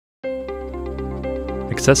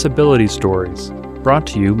Accessibility Stories, brought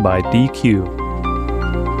to you by Deque.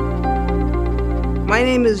 My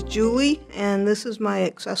name is Julie, and this is my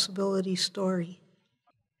accessibility story.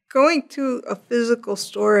 Going to a physical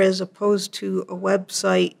store as opposed to a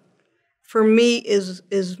website, for me, is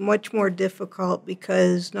much more difficult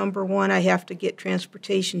because, number one, I have to get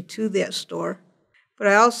transportation to that store, but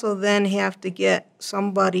I also then have to get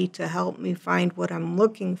somebody to help me find what I'm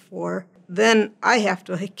looking for. Then I have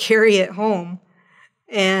to carry it home,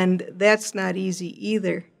 and that's not easy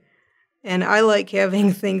either. And I like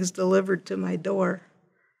having things delivered to my door.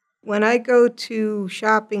 When I go to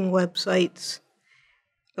shopping websites,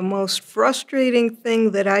 the most frustrating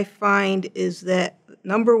thing that I find is that,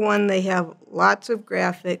 number one, they have lots of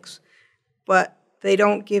graphics, but they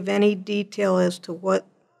don't give any detail as to what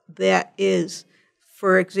that is.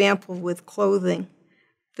 For example, with clothing,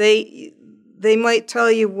 they might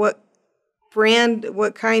tell you what brand,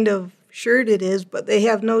 what kind of shirt it is, but they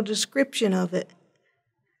have no description of it.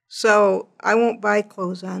 So I won't buy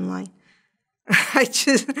clothes online.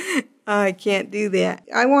 I can't do that.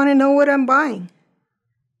 I want to know what I'm buying,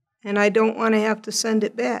 and I don't want to have to send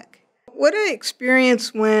it back. What I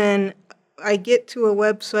experience when I get to a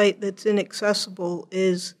website that's inaccessible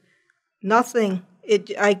is nothing.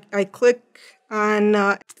 I click on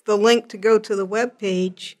the link to go to the web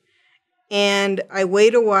page, and I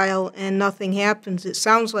wait a while and nothing happens. It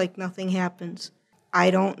sounds like nothing happens. I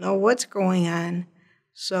don't know what's going on,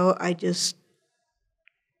 so I just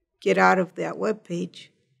get out of that web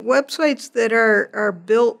page. Websites that are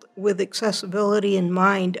built with accessibility in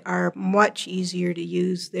mind are much easier to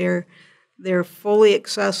use. They're fully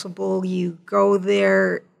accessible. You go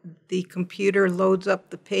there, the computer loads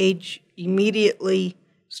up the page immediately,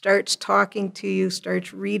 starts talking to you,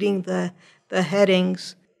 starts reading the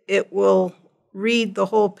headings. It will read the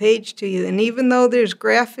whole page to you. And even though there's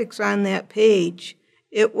graphics on that page,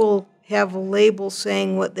 it will have a label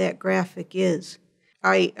saying what that graphic is.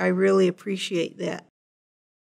 I really appreciate that.